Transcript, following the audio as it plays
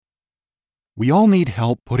We all need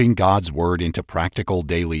help putting God's Word into practical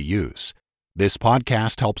daily use. This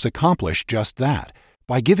podcast helps accomplish just that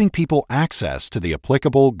by giving people access to the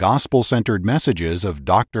applicable gospel-centered messages of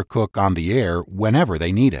Dr. Cook on the air whenever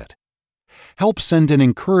they need it. Help send an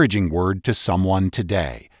encouraging word to someone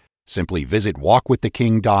today. Simply visit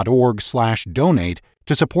walkwiththeking.org/donate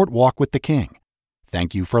to support Walk with the King.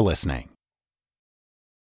 Thank you for listening.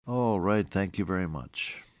 All right, thank you very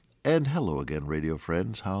much. And hello again, radio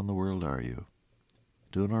friends. How in the world are you?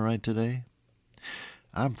 Doing all right today?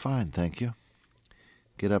 I'm fine, thank you.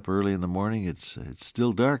 Get up early in the morning. It's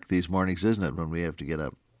still dark these mornings, isn't it, when we have to get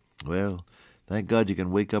up? Well, thank God you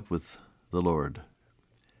can wake up with the Lord.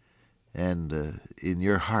 And in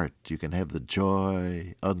your heart you can have the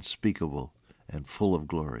joy unspeakable and full of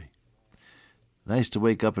glory. Nice to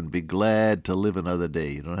wake up and be glad to live another day.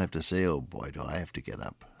 You don't have to say, oh boy, do I have to get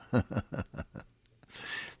up.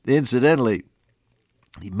 Incidentally,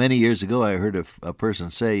 many years ago I heard a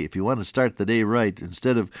person say, if you want to start the day right,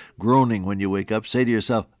 instead of groaning when you wake up, say to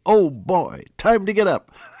yourself, oh boy, time to get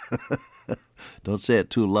up. Don't say it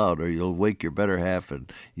too loud or you'll wake your better half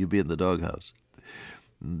and you'll be in the doghouse.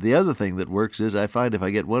 The other thing that works is I find if I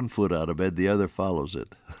get one foot out of bed, the other follows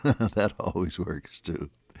it. That always works too.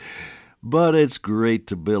 But it's great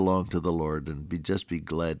to belong to the Lord and just be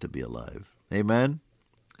glad to be alive. Amen?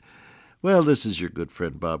 Well, this is your good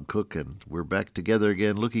friend Bob Cook, and we're back together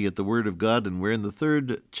again looking at the Word of God, and we're in the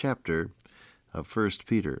 3rd chapter of 1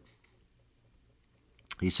 Peter.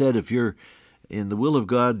 He said if you're in the will of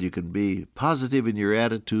God, you can be positive in your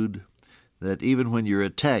attitude, that even when you're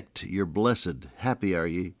attacked, you're blessed. Happy are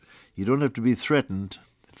ye. You don't have to be threatened.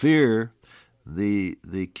 Fear, the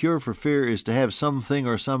cure for fear is to have something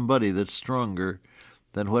or somebody that's stronger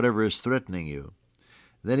than whatever is threatening you.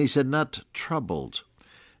 Then he said, not troubled.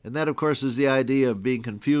 And that, of course, is the idea of being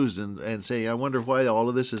confused and saying, I wonder why all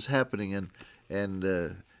of this is happening,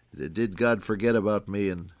 and did God forget about me,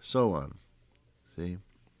 and so on. See?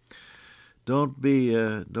 Don't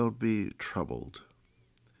be troubled.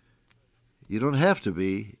 You don't have to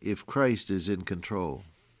be if Christ is in control.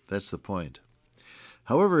 That's the point.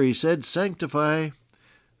 However, he said, sanctify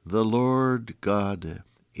the Lord God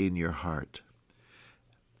in your heart.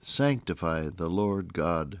 Sanctify the Lord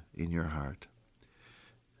God in your heart.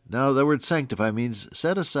 Now, the word sanctify means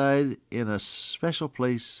set aside in a special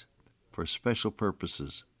place for special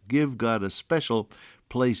purposes. Give God a special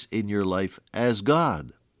place in your life as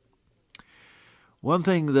God. One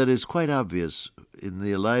thing that is quite obvious in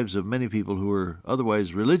the lives of many people who are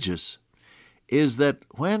otherwise religious is that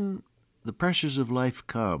when the pressures of life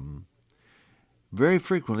come, very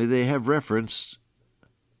frequently they have reference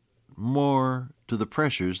more to the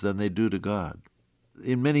pressures than they do to God.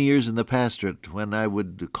 In many years in the pastorate, when I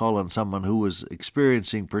would call on someone who was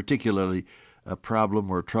experiencing particularly a problem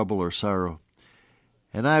or trouble or sorrow,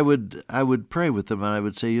 and I would pray with them, and I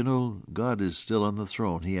would say, God is still on the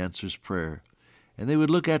throne. He answers prayer. And they would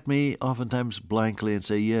look at me oftentimes blankly and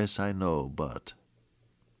say, yes, I know, but.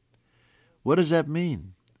 What does that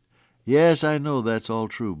mean? Yes, I know that's all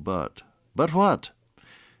true, but. But what?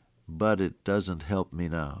 But it doesn't help me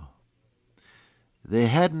now. They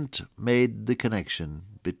hadn't made the connection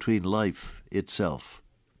between life itself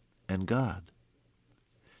and God.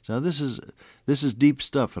 Now this is deep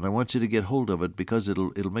stuff, and I want you to get hold of it because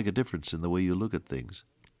it'll make a difference in the way you look at things.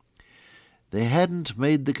 They hadn't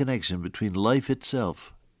made the connection between life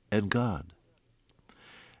itself and God.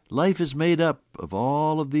 Life is made up of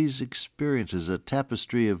all of these experiences, a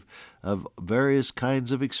tapestry of various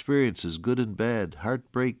kinds of experiences, good and bad,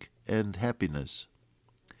 heartbreak and happiness.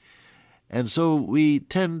 And so we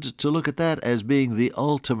tend to look at that as being the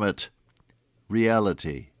ultimate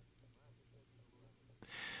reality.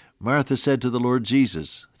 Martha said to the Lord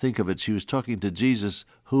Jesus, think of it, she was talking to Jesus,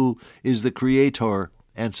 who is the creator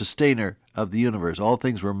and sustainer of the universe. All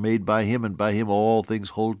things were made by him, and by him all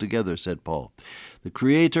things hold together, said Paul. The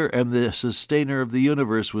creator and the sustainer of the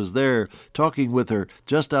universe was there talking with her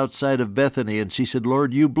just outside of Bethany, and she said,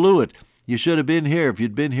 Lord, you blew it. You should have been here. If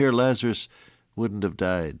you'd been here, Lazarus wouldn't have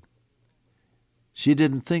died. She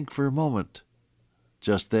didn't think for a moment,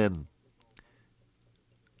 just then,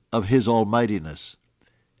 of his almightiness.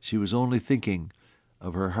 She was only thinking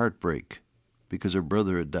of her heartbreak because her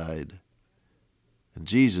brother had died. And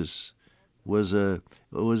Jesus was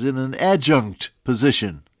in an adjunct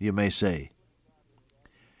position, you may say.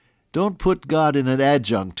 Don't put God in an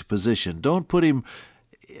adjunct position. Don't put him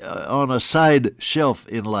on a side shelf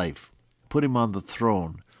in life. Put him on the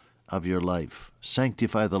throne of your life.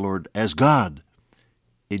 Sanctify the Lord as God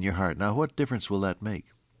in your heart. Now, what difference will that make?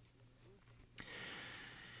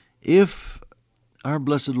 If our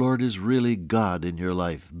blessed Lord is really God in your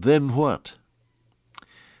life, then what?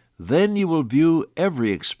 then you will view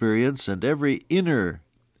every experience and every inner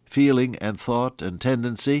feeling and thought and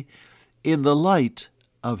tendency in the light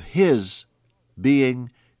of His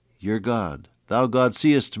being your God. Thou, God,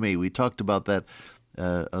 seest me. We talked about that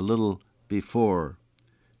a little before.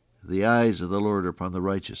 The eyes of the Lord are upon the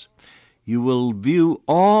righteous. You will view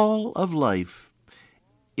all of life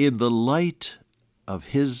in the light of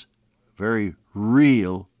His very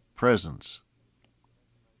real presence.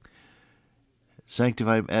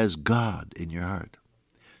 Sanctify Him as God in your heart.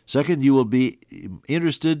 Second, you will be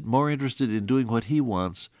more interested in doing what He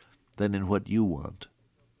wants than in what you want.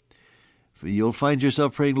 You'll find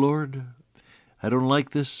yourself praying, Lord, I don't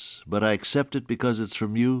like this, but I accept it because it's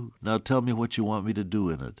from you. Now tell me what you want me to do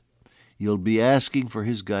in it. You'll be asking for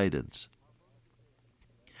His guidance.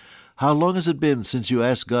 How long has it been since you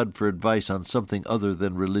asked God for advice on something other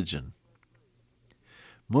than religion?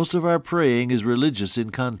 Most of our praying is religious in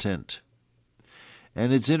content,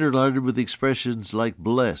 and it's interlarded with expressions like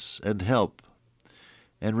bless and help.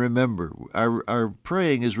 And remember, our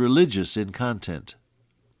praying is religious in content.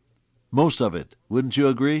 Most of it. Wouldn't you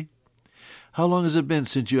agree? How long has it been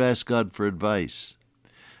since you asked God for advice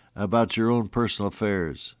about your own personal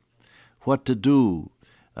affairs? What to do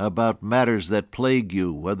about matters that plague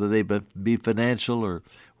you, whether they be financial or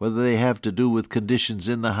whether they have to do with conditions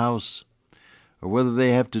in the house, or whether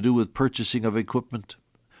they have to do with purchasing of equipment,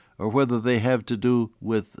 or whether they have to do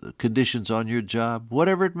with conditions on your job,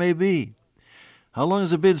 whatever it may be. How long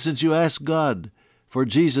has it been since you asked God, for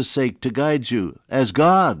Jesus' sake, to guide you as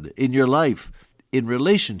God in your life in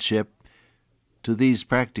relationship to these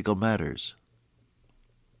practical matters?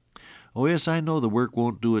 Oh, yes, I know the work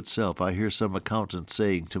won't do itself. I hear some accountant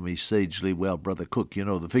saying to me sagely, well, Brother Cook, you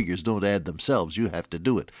know, the figures don't add themselves. You have to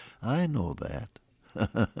do it. I know that.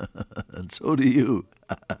 And so do you.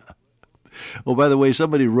 Oh, by the way,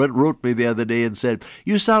 somebody wrote me the other day and said,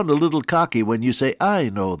 you sound a little cocky when you say, I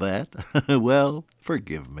know that. Well,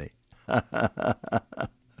 forgive me. I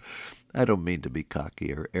don't mean to be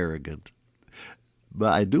cocky or arrogant.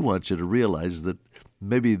 But I do want you to realize that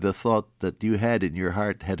maybe the thought that you had in your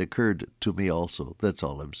heart had occurred to me also. That's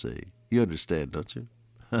all I'm saying. You understand, don't you?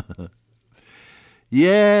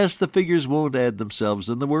 Yes, the figures won't add themselves,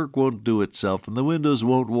 and the work won't do itself, and the windows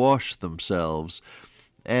won't wash themselves,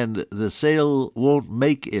 and the sail won't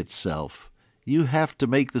make itself. You have to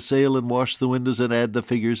make the sail and wash the windows and add the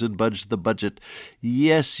figures and budge the budget.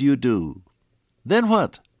 Yes, you do. Then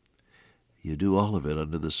what? You do all of it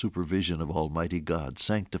under the supervision of Almighty God.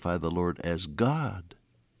 Sanctify the Lord as God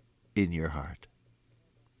in your heart.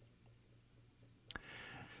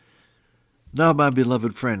 Now, my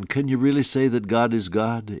beloved friend, can you really say that God is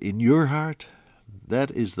God in your heart?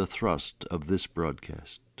 That is the thrust of this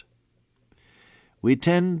broadcast. We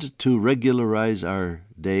tend to regularize our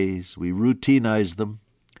days. We routinize them.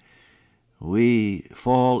 We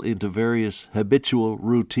fall into various habitual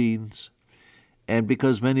routines. And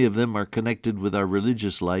because many of them are connected with our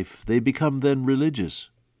religious life, they become then religious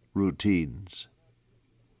routines.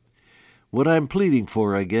 What I'm pleading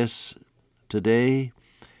for, I guess, today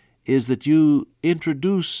is that you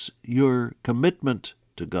introduce your commitment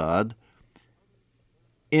to God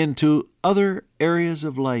into other areas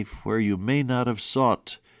of life where you may not have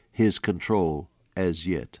sought His control as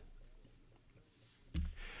yet.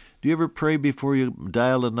 Do you ever pray before you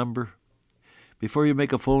dial a number? Before you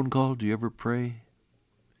make a phone call, do you ever pray?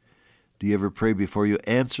 Do you ever pray before you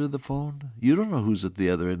answer the phone? You don't know who's at the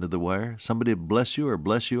other end of the wire. Somebody bless you or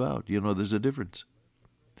bless you out. You know there's a difference.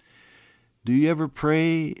 Do you ever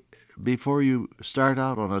pray before you start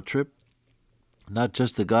out on a trip? Not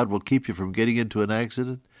just that God will keep you from getting into an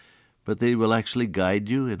accident, but that He will actually guide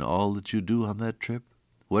you in all that you do on that trip,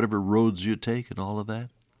 whatever roads you take and all of that.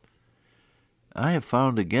 I have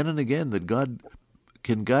found again and again that God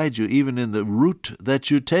can guide you even in the route that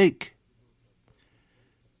you take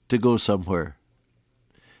to go somewhere.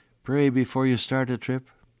 Pray before you start a trip.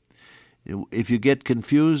 If you get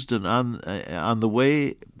confused and on the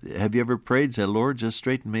way, have you ever prayed and said, Lord, just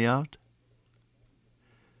straighten me out?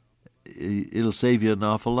 It'll save you an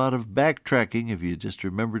awful lot of backtracking if you just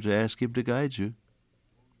remember to ask Him to guide you.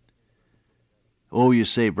 Oh, you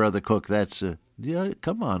say, Brother Cook, that's yeah,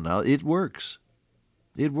 come on now. It works.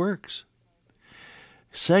 It works.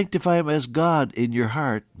 Sanctify Him as God in your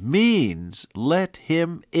heart means let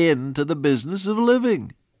Him into the business of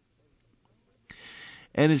living.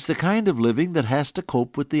 And it's the kind of living that has to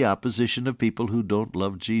cope with the opposition of people who don't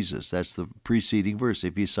love Jesus. That's the preceding verse,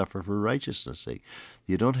 if you suffer for righteousness' sake.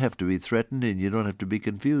 You don't have to be threatened and you don't have to be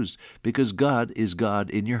confused because God is God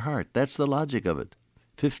in your heart. That's the logic of it.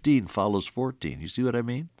 15 follows 14. You see what I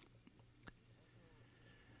mean?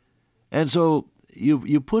 And so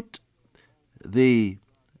you put the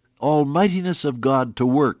almightiness of God to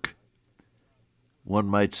work, one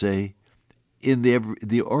might say, in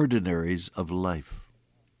the ordinaries of life.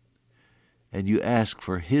 And you ask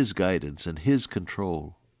for His guidance and His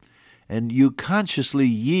control. And you consciously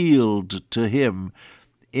yield to Him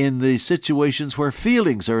in the situations where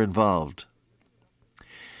feelings are involved.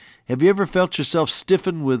 Have you ever felt yourself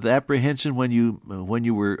stiffen with apprehension when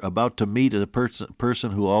you were about to meet a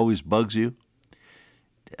person who always bugs you?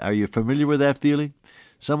 Are you familiar with that feeling?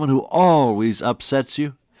 Someone who always upsets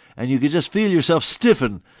you, and you can just feel yourself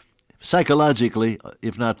stiffen psychologically,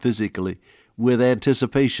 if not physically, with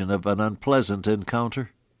anticipation of an unpleasant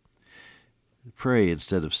encounter. Pray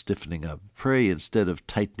instead of stiffening up. Pray instead of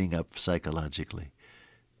tightening up psychologically.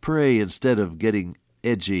 Pray instead of getting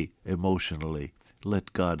edgy emotionally.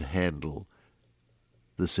 Let God handle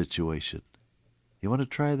the situation. You want to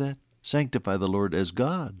try that? Sanctify the Lord as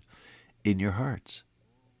God in your hearts.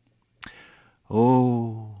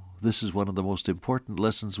 Oh, this is one of the most important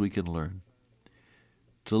lessons we can learn.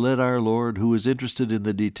 To let our Lord, who is interested in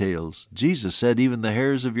the details, Jesus said even the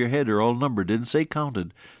hairs of your head are all numbered. Didn't say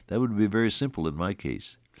counted. That would be very simple in my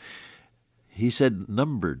case. He said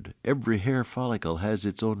numbered. Every hair follicle has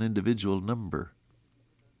its own individual number.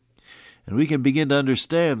 And we can begin to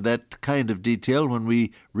understand that kind of detail when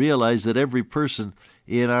we realize that every person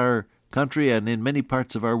in our country and in many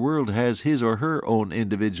parts of our world has his or her own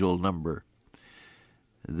individual number.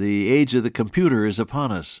 The age of the computer is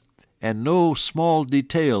upon us, and no small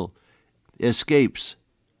detail escapes.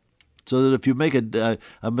 So that if you make a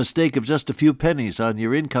mistake of just a few pennies on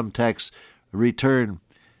your income tax return,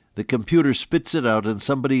 the computer spits it out and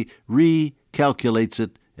somebody recalculates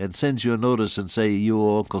it and sends you a notice and say, you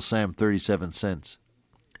owe Uncle Sam 37 cents.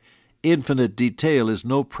 Infinite detail is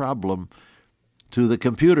no problem to the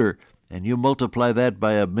computer, and you multiply that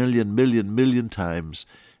by a million times,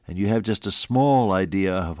 and you have just a small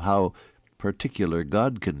idea of how particular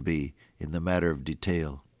God can be in the matter of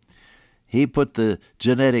detail. He put the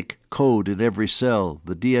genetic code in every cell,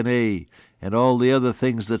 the DNA, and all the other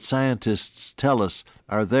things that scientists tell us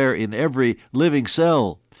are there in every living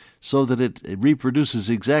cell, so that it reproduces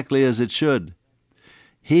exactly as it should.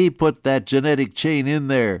 He put that genetic chain in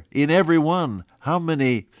there, in every one. How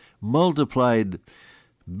many multiplied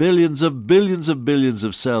billions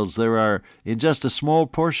of cells there are in just a small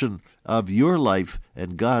portion of your life,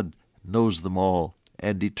 and God knows them all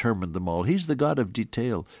and determined them all. He's the God of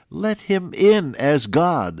detail. Let Him in as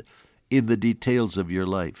God in the details of your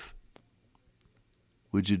life.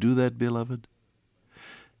 Would you do that, beloved?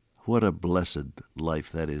 What a blessed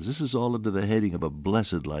life that is. This is all under the heading of a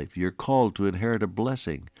blessed life. You're called to inherit a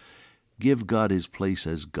blessing. Give God His place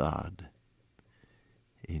as God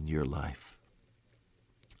in your life.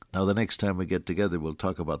 Now, the next time we get together, we'll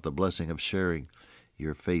talk about the blessing of sharing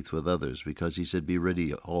your faith with others, because He said, be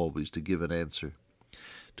ready always to give an answer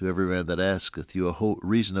to every man that asketh you a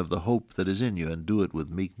reason of the hope that is in you, and do it with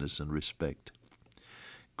meekness and respect.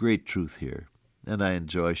 Great truth here, and I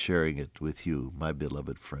enjoy sharing it with you, my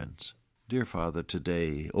beloved friends. Dear Father,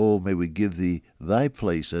 today, oh, may we give Thee Thy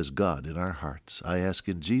place as God in our hearts. I ask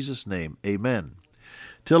in Jesus' name, amen.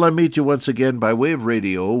 Till I meet you once again by way of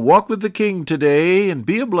radio, walk with the King today and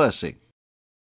be a blessing.